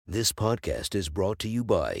This podcast is brought to you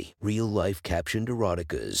by Real Life Captioned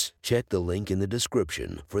Eroticas. Check the link in the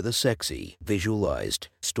description for the sexy, visualized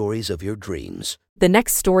stories of your dreams. The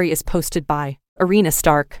next story is posted by Arena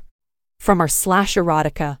Stark. From our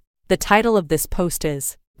 /erotica, the title of this post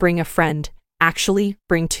is Bring a Friend, Actually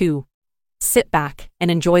Bring Two. Sit back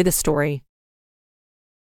and enjoy the story.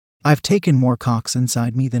 I've taken more cocks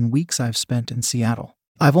inside me than weeks I've spent in Seattle.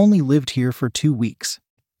 I've only lived here for 2 weeks.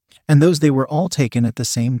 And those they were all taken at the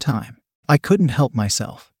same time. I couldn't help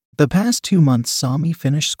myself. The past 2 months saw me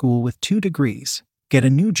finish school with 2 degrees, get a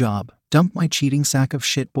new job, dump my cheating sack of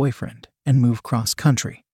shit boyfriend, and move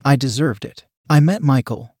cross-country. I deserved it. I met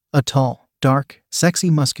Michael, a tall, dark, sexy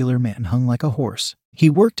muscular man hung like a horse. He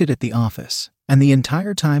worked at the office, and the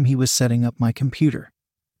entire time he was setting up my computer,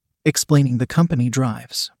 explaining the company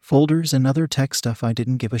drives, folders, and other tech stuff I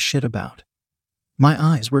didn't give a shit about. My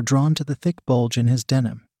eyes were drawn to the thick bulge in his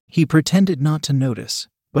denim. He pretended not to notice,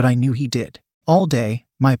 but I knew he did. All day,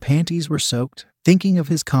 my panties were soaked, thinking of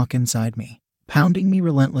his cock inside me, pounding me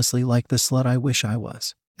relentlessly like the slut I wish I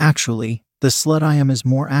was. Actually, the slut I am is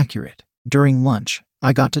more accurate. During lunch,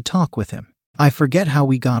 I got to talk with him. I forget how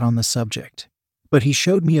we got on the subject, but he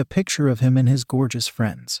showed me a picture of him and his gorgeous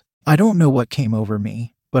friends. I don't know what came over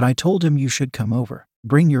me, but I told him you should come over.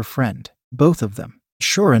 Bring your friend, both of them.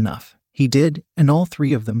 Sure enough, he did, and all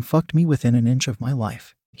 3 of them fucked me within an inch of my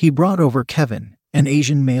life. He brought over Kevin, an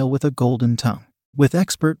Asian male with a golden tongue. With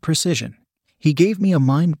expert precision, he gave me a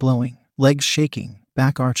mind-blowing, legs shaking,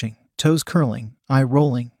 back arching, toes curling, eye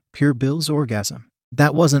rolling, pure Bill's orgasm.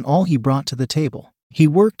 That wasn't all he brought to the table. He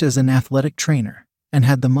worked as an athletic trainer and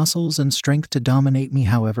had the muscles and strength to dominate me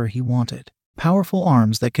however he wanted. Powerful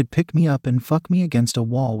arms that could pick me up and fuck me against a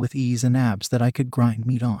wall with ease and abs that I could grind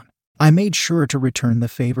meat on. I made sure to return the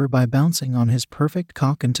favor by bouncing on his perfect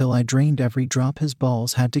cock until I drained every drop his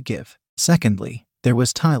balls had to give. Secondly, there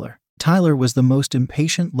was Tyler. Tyler was the most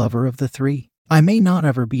impatient lover of the 3. I may not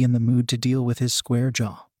ever be in the mood to deal with his square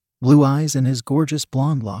jaw, blue eyes, and his gorgeous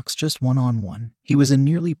blonde locks just one-on-one. He was a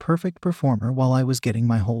nearly perfect performer while I was getting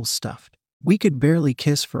my holes stuffed. We could barely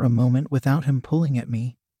kiss for a moment without him pulling at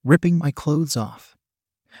me, ripping my clothes off,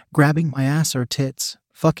 grabbing my ass or tits,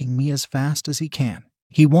 fucking me as fast as he can.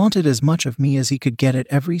 He wanted as much of me as he could get at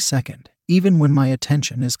every second, even when my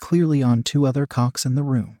attention is clearly on 2 other cocks in the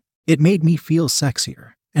room. It made me feel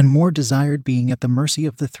sexier and more desired being at the mercy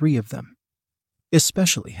of the 3 of them,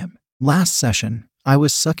 especially him. Last session, I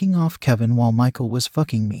was sucking off Kevin while Michael was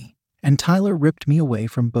fucking me, and Tyler ripped me away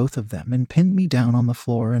from both of them and pinned me down on the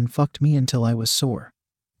floor and fucked me until I was sore.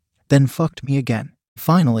 Then fucked me again.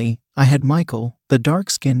 Finally, I had Michael, the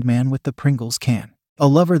dark-skinned man with the Pringles can, a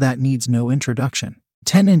lover that needs no introduction.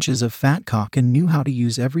 10 inches of fat cock and knew how to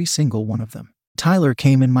use every single one of them. Tyler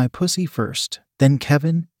came in my pussy first, then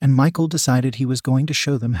Kevin, and Michael decided he was going to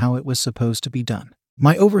show them how it was supposed to be done.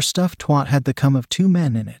 My overstuffed twat had the cum of 2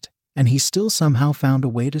 men in it, and he still somehow found a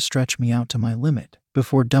way to stretch me out to my limit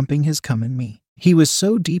before dumping his cum in me. He was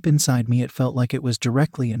so deep inside me it felt like it was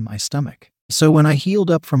directly in my stomach. So when I healed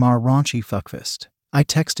up from our raunchy fuckfist, I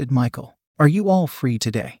texted Michael, "Are you all free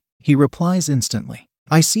today?" He replies instantly,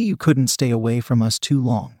 "I see you couldn't stay away from us too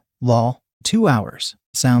long. Lol. 2 hours.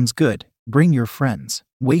 Sounds good. Bring your friends."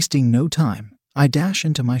 Wasting no time, I dash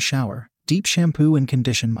into my shower, deep shampoo and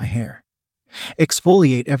condition my hair,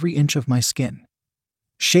 exfoliate every inch of my skin,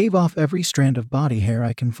 shave off every strand of body hair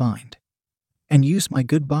I can find, and use my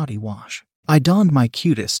good body wash. I donned my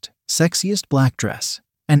cutest, sexiest black dress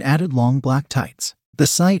and added long black tights. The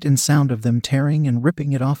sight and sound of them tearing and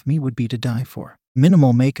ripping it off me would be to die for.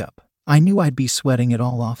 Minimal makeup. I knew I'd be sweating it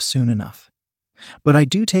all off soon enough. But I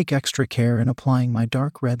do take extra care in applying my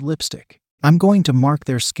dark red lipstick. I'm going to mark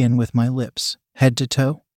their skin with my lips, head to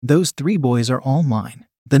toe. Those 3 boys are all mine.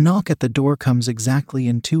 The knock at the door comes exactly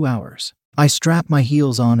in 2 hours. I strap my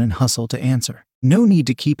heels on and hustle to answer. No need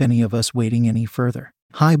to keep any of us waiting any further.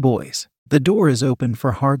 "Hi boys." The door is open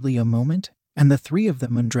for hardly a moment, and the 3 of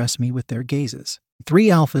them undress me with their gazes. 3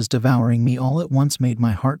 alphas devouring me all at once made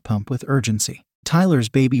my heart pump with urgency. Tyler's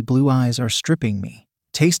baby blue eyes are stripping me,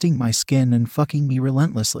 tasting my skin and fucking me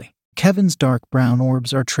relentlessly. Kevin's dark brown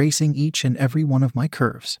orbs are tracing each and every one of my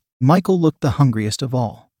curves. Michael looked the hungriest of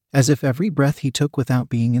all, as if every breath he took without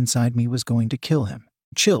being inside me was going to kill him.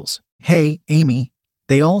 Chills. "Hey, Amy,"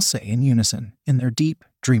 they all say in unison, in their deep,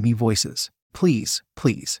 dreamy voices. "Please,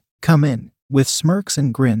 please, come in." With smirks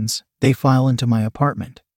and grins, they file into my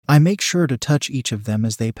apartment. I make sure to touch each of them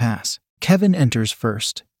as they pass. Kevin enters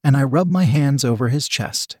first, and I rub my hands over his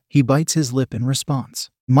chest. He bites his lip in response.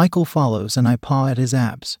 Michael follows and I paw at his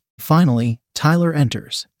abs. Finally, Tyler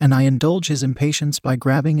enters, and I indulge his impatience by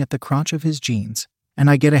grabbing at the crotch of his jeans, and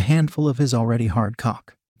I get a handful of his already hard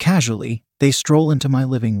cock. Casually, they stroll into my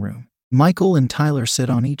living room. Michael and Tyler sit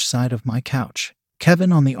on each side of my couch,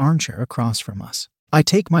 Kevin on the armchair across from us. I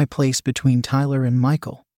take my place between Tyler and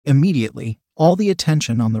Michael. Immediately, all the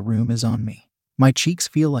attention on the room is on me. My cheeks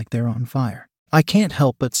feel like they're on fire. I can't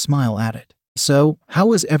help but smile at it. "So, how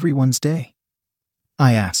was everyone's day?"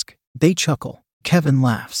 I ask. They chuckle. Kevin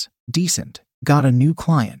laughs. "Decent. Got a new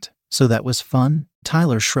client, so that was fun."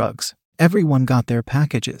 Tyler shrugs. "Everyone got their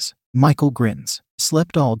packages." Michael grins.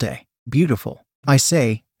 "Slept all day." "Beautiful." I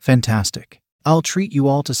say. "Fantastic. I'll treat you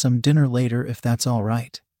all to some dinner later if that's all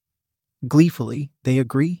right." Gleefully, they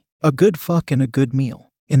agree. A good fuck and a good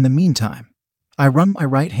meal. In the meantime, I run my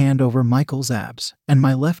right hand over Michael's abs and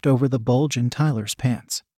my left over the bulge in Tyler's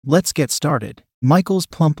pants. Let's get started. Michael's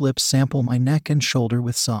plump lips sample my neck and shoulder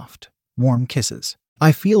with soft, warm kisses.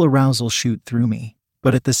 I feel arousal shoot through me,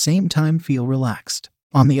 but at the same time feel relaxed.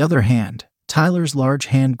 On the other hand, Tyler's large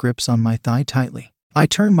hand grips on my thigh tightly. I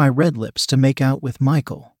turn my red lips to make out with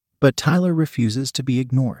Michael, but Tyler refuses to be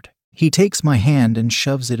ignored. He takes my hand and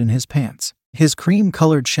shoves it in his pants. His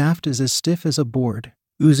cream-colored shaft is as stiff as a board,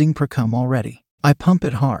 oozing precum already. I pump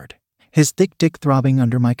it hard, his thick dick throbbing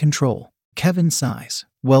under my control. Kevin sighs.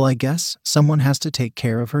 "Well, I guess someone has to take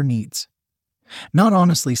care of her needs." Not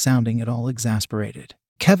honestly sounding at all exasperated.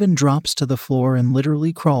 Kevin drops to the floor and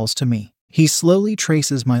literally crawls to me. He slowly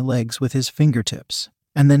traces my legs with his fingertips,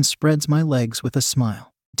 and then spreads my legs with a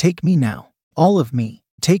smile. "Take me now. All of me.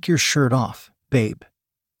 Take your shirt off, babe,"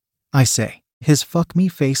 I say. His fuck me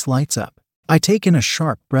face lights up. I take in a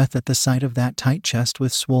sharp breath at the sight of that tight chest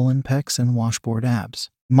with swollen pecs and washboard abs.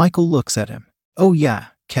 Michael looks at him. "Oh yeah,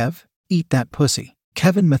 Kev, eat that pussy."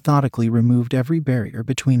 Kevin methodically removed every barrier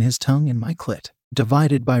between his tongue and my clit,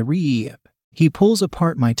 divided by re-ip. He pulls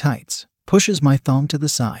apart my tights, pushes my thong to the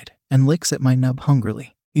side, and licks at my nub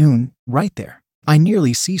hungrily. Right there. I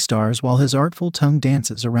nearly see stars while his artful tongue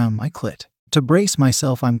dances around my clit. To brace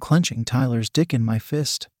myself, I'm clenching Tyler's dick in my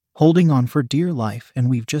fist, holding on for dear life, and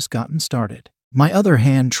we've just gotten started. My other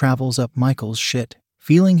hand travels up Michael's shit,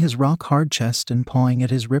 feeling his rock-hard chest and pawing at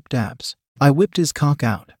his ripped abs. I whipped his cock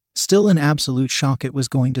out, still in absolute shock it was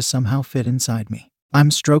going to somehow fit inside me. I'm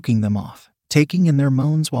stroking them off, taking in their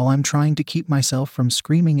moans while I'm trying to keep myself from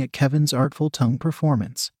screaming at Kevin's artful tongue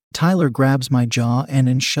performance. Tyler grabs my jaw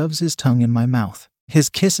and shoves his tongue in my mouth. His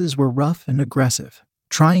kisses were rough and aggressive,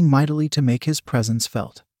 trying mightily to make his presence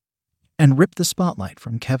felt. And rip the spotlight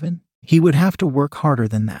from Kevin? He would have to work harder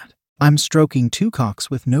than that. I'm stroking two cocks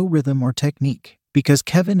with no rhythm or technique, because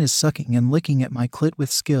Kevin is sucking and licking at my clit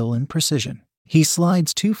with skill and precision. He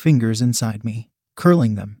slides 2 fingers inside me,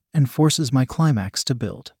 curling them, and forces my climax to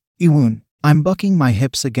build. I'm bucking my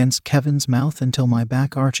hips against Kevin's mouth until my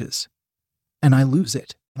back arches. And I lose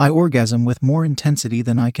it. I orgasm with more intensity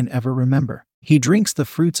than I can ever remember. He drinks the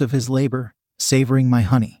fruits of his labor, savoring my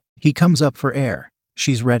honey. He comes up for air.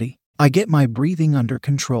 She's ready. I get my breathing under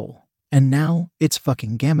control. And now, it's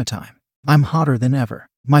fucking gamma time. I'm hotter than ever.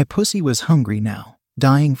 My pussy was hungry now,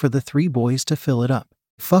 dying for the 3 boys to fill it up.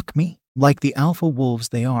 Fuck me. Like the alpha wolves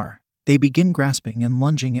they are, they begin grasping and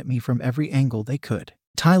lunging at me from every angle they could.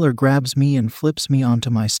 Tyler grabs me and flips me onto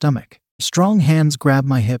my stomach. Strong hands grab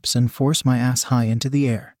my hips and force my ass high into the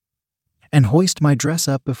air, and hoist my dress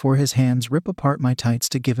up before his hands rip apart my tights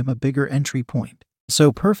to give him a bigger entry point.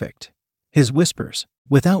 "So perfect," his whispers.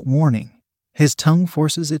 Without warning, his tongue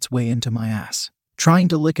forces its way into my ass, trying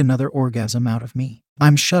to lick another orgasm out of me.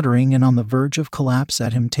 I'm shuddering and on the verge of collapse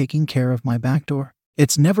at him taking care of my backdoor.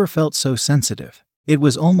 It's never felt so sensitive. It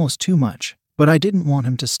was almost too much, but I didn't want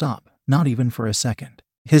him to stop, not even for a second.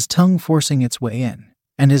 His tongue forcing its way in,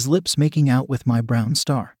 and his lips making out with my brown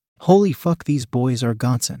star. Holy fuck, these boys are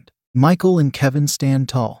godsend. Michael and Kevin stand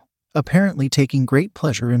tall, apparently taking great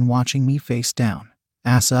pleasure in watching me face down,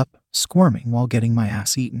 ass up, squirming while getting my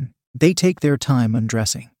ass eaten. They take their time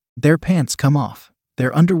undressing. Their pants come off,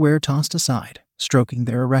 their underwear tossed aside, stroking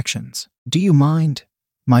their erections. "Do you mind?"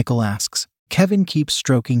 Michael asks. Kevin keeps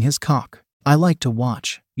stroking his cock. "I like to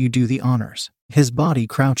watch you do the honors." His body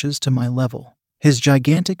crouches to my level, his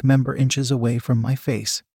gigantic member inches away from my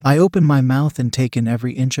face. I open my mouth and take in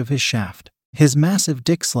every inch of his shaft. His massive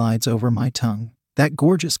dick slides over my tongue. That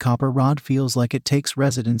gorgeous copper rod feels like it takes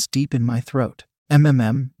residence deep in my throat.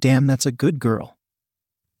 Damn, that's a good girl,"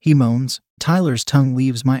 he moans. Tyler's tongue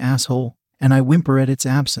leaves my asshole, and I whimper at its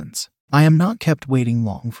absence. I am not kept waiting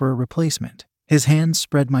long for a replacement. His hands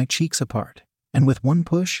spread my cheeks apart, and with one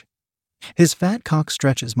push, his fat cock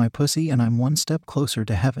stretches my pussy and I'm one step closer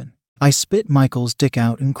to heaven. I spit Michael's dick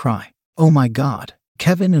out and cry. "Oh my God."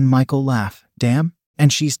 Kevin and Michael laugh. "Damn,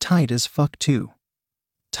 and she's tight as fuck too,"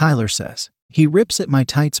 Tyler says. He rips at my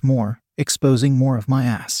tights more, exposing more of my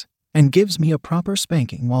ass. and gives me a proper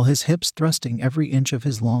spanking while his hips thrusting every inch of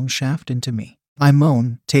his long shaft into me. I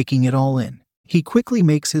moan, taking it all in. He quickly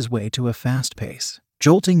makes his way to a fast pace,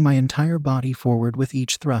 jolting my entire body forward with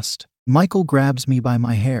each thrust. Michael grabs me by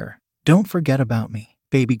my hair. Don't forget about me,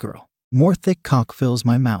 baby girl. More thick cock fills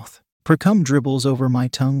my mouth. Precum dribbles over my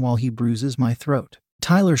tongue while he bruises my throat.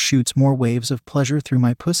 Tyler shoots more waves of pleasure through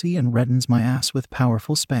my pussy and reddens my ass with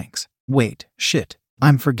powerful spanks. Wait, shit.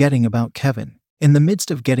 I'm forgetting about Kevin. In the midst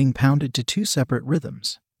of getting pounded to 2 separate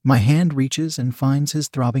rhythms, my hand reaches and finds his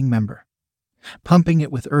throbbing member, pumping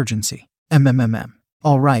it with urgency.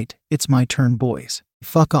 All right, it's my turn, boys.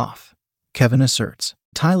 Fuck off, Kevin asserts.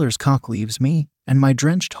 Tyler's cock leaves me, and my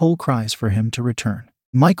drenched hole cries for him to return.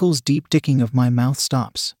 Michael's deep dicking of my mouth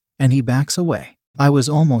stops, and he backs away. I was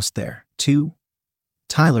almost there, too.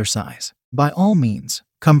 Tyler sighs. By all means,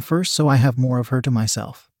 come first so I have more of her to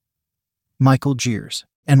myself. Michael jeers.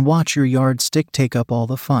 And watch your yardstick take up all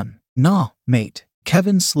the fun. Nah, mate.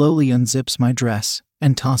 Kevin slowly unzips my dress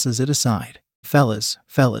and tosses it aside. Fellas.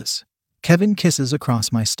 Kevin kisses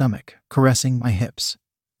across my stomach, caressing my hips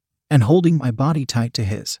and holding my body tight to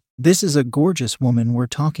his. This is a gorgeous woman we're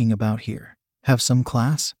talking about here. Have some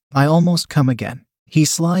class? I almost come again. He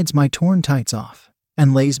slides my torn tights off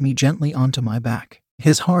and lays me gently onto my back.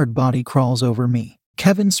 His hard body crawls over me.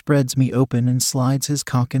 Kevin spreads me open and slides his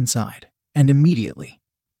cock inside. And immediately,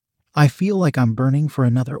 I feel like I'm burning for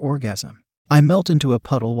another orgasm. I melt into a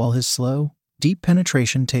puddle while his slow, deep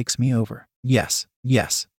penetration takes me over. Yes.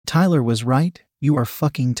 Tyler was right, you are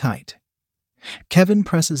fucking tight. Kevin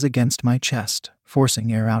presses against my chest,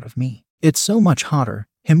 forcing air out of me. It's so much hotter,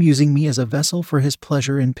 him using me as a vessel for his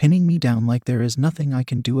pleasure and pinning me down like there is nothing I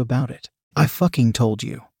can do about it. I fucking told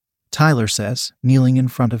you, Tyler says, kneeling in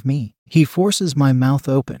front of me. He forces my mouth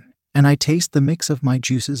open, and I taste the mix of my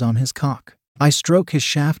juices on his cock. I stroke his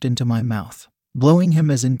shaft into my mouth, blowing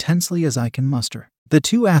him as intensely as I can muster. The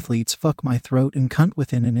 2 athletes fuck my throat and cunt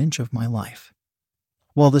within an inch of my life,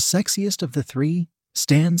 while the sexiest of the 3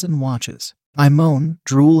 stands and watches. I moan,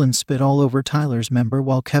 drool, and spit all over Tyler's member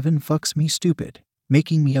while Kevin fucks me stupid,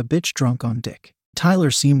 making me a bitch drunk on dick.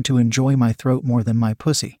 Tyler seemed to enjoy my throat more than my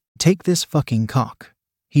pussy. Take this fucking cock,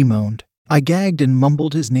 he moaned. I gagged and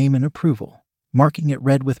mumbled his name in approval, marking it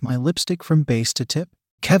red with my lipstick from base to tip.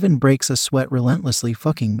 Kevin breaks a sweat relentlessly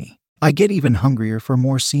fucking me. I get even hungrier for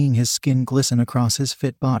more, seeing his skin glisten across his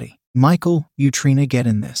fit body. Michael, you Trina, get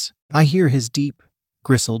in this. I hear his deep,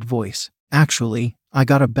 gristled voice. Actually, I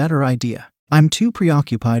got a better idea. I'm too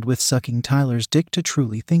preoccupied with sucking Tyler's dick to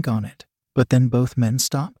truly think on it. But then both men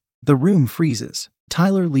stop. The room freezes.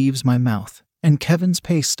 Tyler leaves my mouth, and Kevin's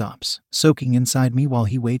pace stops, soaking inside me while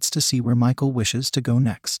he waits to see where Michael wishes to go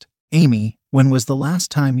next. Amy, when was the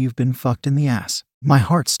last time you've been fucked in the ass? My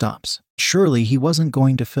heart stops. Surely he wasn't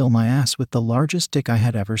going to fill my ass with the largest dick I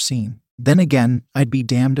had ever seen. Then again, I'd be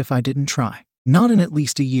damned if I didn't try. Not in at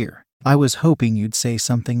least a year. I was hoping you'd say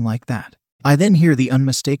something like that. I then hear the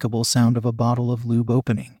unmistakable sound of a bottle of lube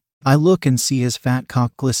opening. I look and see his fat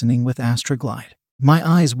cock glistening with Astroglide. My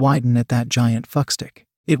eyes widen at that giant fuckstick.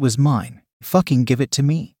 It was mine. Fucking give it to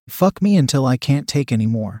me. Fuck me until I can't take any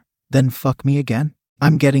more. Then fuck me again.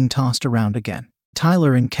 I'm getting tossed around again.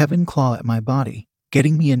 Tyler and Kevin claw at my body,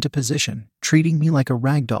 getting me into position, treating me like a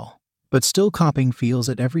rag doll, but still copping feels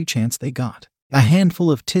at every chance they got. A handful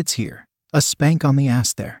of tits here, a spank on the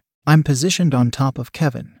ass there. I'm positioned on top of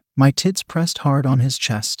Kevin, my tits pressed hard on his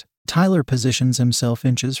chest. Tyler positions himself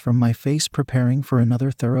inches from my face, preparing for another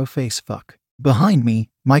thorough face fuck. Behind me,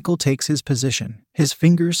 Michael takes his position, his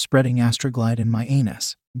fingers spreading Astroglide in my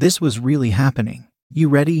anus. This was really happening. You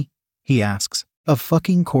ready? He asks. Of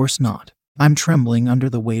fucking course not. I'm trembling under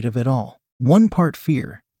the weight of it all. One part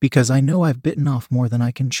fear, because I know I've bitten off more than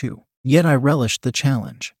I can chew. Yet I relished the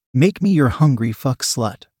challenge. Make me your hungry fuck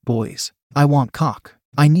slut, boys. I want cock.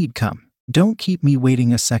 I need cum. Don't keep me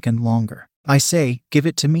waiting a second longer. I say, give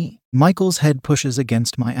it to me. Michael's head pushes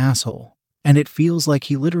against my asshole, and it feels like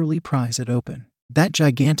he literally pries it open. That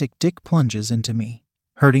gigantic dick plunges into me,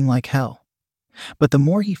 hurting like hell. But the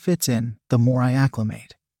more he fits in, the more I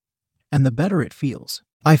acclimate, and the better it feels.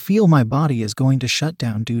 I feel my body is going to shut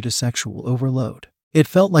down due to sexual overload. It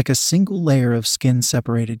felt like a single layer of skin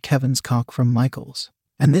separated Kevin's cock from Michael's,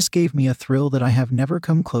 and this gave me a thrill that I have never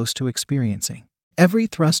come close to experiencing. Every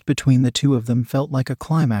thrust between the two of them felt like a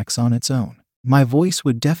climax on its own. My voice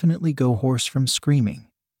would definitely go hoarse from screaming.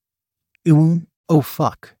 Oh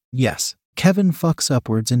fuck, yes. Kevin fucks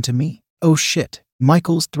upwards into me. Oh shit.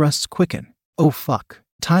 Michael's thrusts quicken. Oh fuck.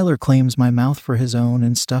 Tyler claims my mouth for his own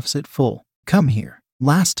and stuffs it full. Come here.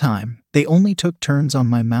 Last time, they only took turns on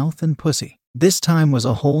my mouth and pussy. This time was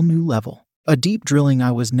a whole new level. A deep drilling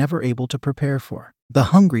I was never able to prepare for. The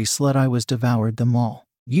hungry slut I was devoured them all.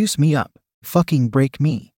 Use me up. Fucking break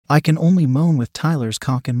me. I can only moan with Tyler's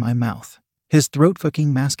cock in my mouth, his throat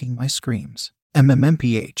fucking masking my screams.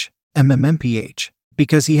 MMMPH. MMMPH.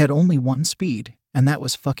 Because he had only one speed, and that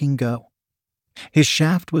was fucking go. His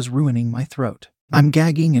shaft was ruining my throat. I'm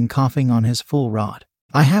gagging and coughing on his full rod.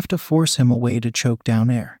 I have to force him away to choke down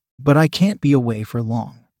air. But I can't be away for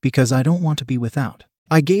long, because I don't want to be without.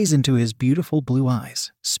 I gaze into his beautiful blue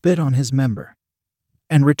eyes, spit on his member,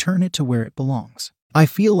 and return it to where it belongs. I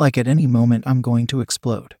feel like at any moment I'm going to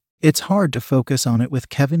explode. It's hard to focus on it with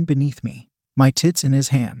Kevin beneath me, my tits in his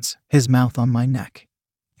hands, his mouth on my neck,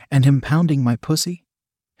 and him pounding my pussy,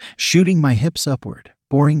 shooting my hips upward,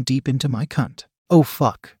 boring deep into my cunt. Oh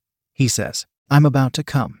fuck, he says. I'm about to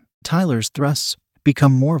come. Tyler's thrusts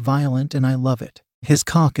become more violent and I love it. His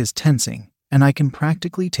cock is tensing, and I can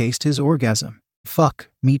practically taste his orgasm. Fuck,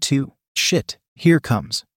 me too. Shit, here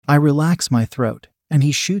comes. I relax my throat, and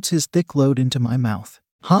he shoots his thick load into my mouth.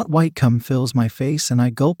 Hot white cum fills my face and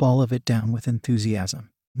I gulp all of it down with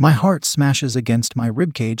enthusiasm. My heart smashes against my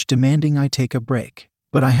ribcage demanding I take a break,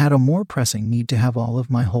 but I had a more pressing need to have all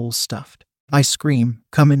of my holes stuffed. I scream,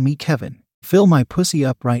 come in me Kevin. Fill my pussy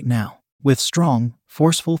up right now. With strong,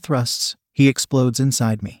 forceful thrusts, he explodes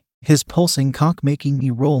inside me, his pulsing cock making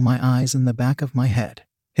me roll my eyes in the back of my head,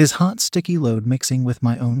 his hot sticky load mixing with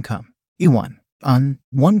my own cum.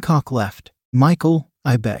 One cock left. Michael,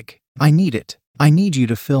 I beg. I need it. I need you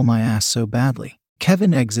to fill my ass so badly.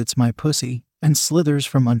 Kevin exits my pussy and slithers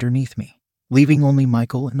from underneath me, leaving only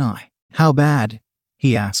Michael and I. How bad?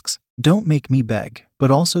 He asks. Don't make me beg,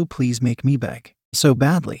 but also please make me beg. So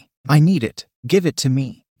badly. I need it. Give it to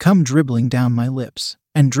me. Cum dribbling down my lips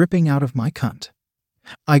and dripping out of my cunt.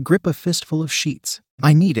 I grip a fistful of sheets.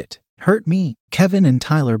 I need it. Hurt me. Kevin and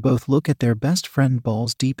Tyler both look at their best friend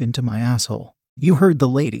balls deep into my asshole. You heard the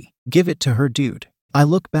lady. Give it to her, dude. I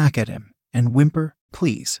look back at him and whimper,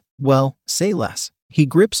 please. Well, say less. He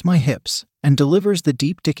grips my hips and delivers the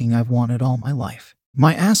deep dicking I've wanted all my life.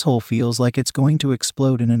 My asshole feels like it's going to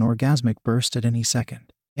explode in an orgasmic burst at any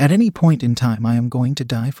second. At any point in time I am going to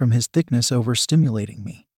die from his thickness overstimulating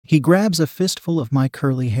me. He grabs a fistful of my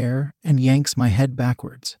curly hair and yanks my head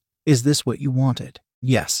backwards. Is this what you wanted?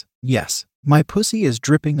 Yes, yes. My pussy is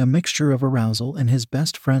dripping a mixture of arousal and his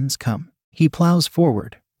best friend's cum. He plows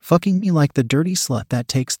forward, fucking me like the dirty slut that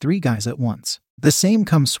takes 3 guys at once. The same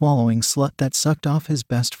cum-swallowing slut that sucked off his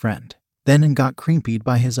best friend, then and got creamed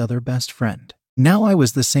by his other best friend. Now I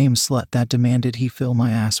was the same slut that demanded he fill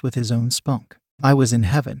my ass with his own spunk. I was in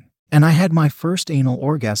heaven, and I had my first anal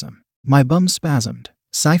orgasm. My bum spasmed,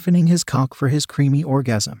 siphoning his cock for his creamy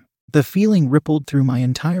orgasm. The feeling rippled through my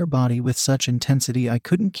entire body with such intensity I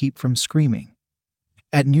couldn't keep from screaming.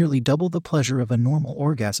 At nearly double the pleasure of a normal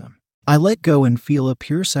orgasm, I let go and feel a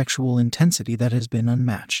pure sexual intensity that has been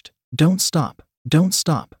unmatched. Don't stop. Don't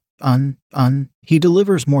stop. He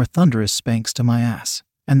delivers more thunderous spanks to my ass,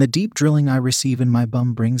 and the deep drilling I receive in my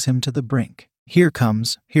bum brings him to the brink. Here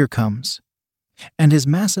comes. And his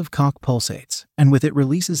massive cock pulsates, and with it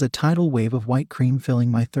releases a tidal wave of white cream filling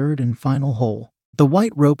my third and final hole. The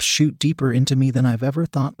white ropes shoot deeper into me than I've ever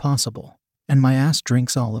thought possible, and my ass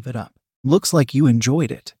drinks all of it up. Looks like you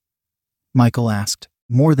enjoyed it, Michael asked.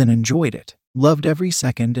 More than enjoyed it. Loved every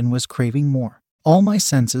second and was craving more. All my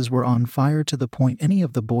senses were on fire to the point any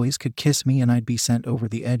of the boys could kiss me and I'd be sent over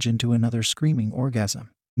the edge into another screaming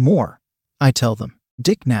orgasm. More, I tell them.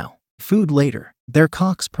 Dick now. Food later. Their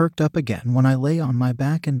cocks perked up again when I lay on my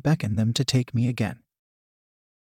back and beckon them to take me again.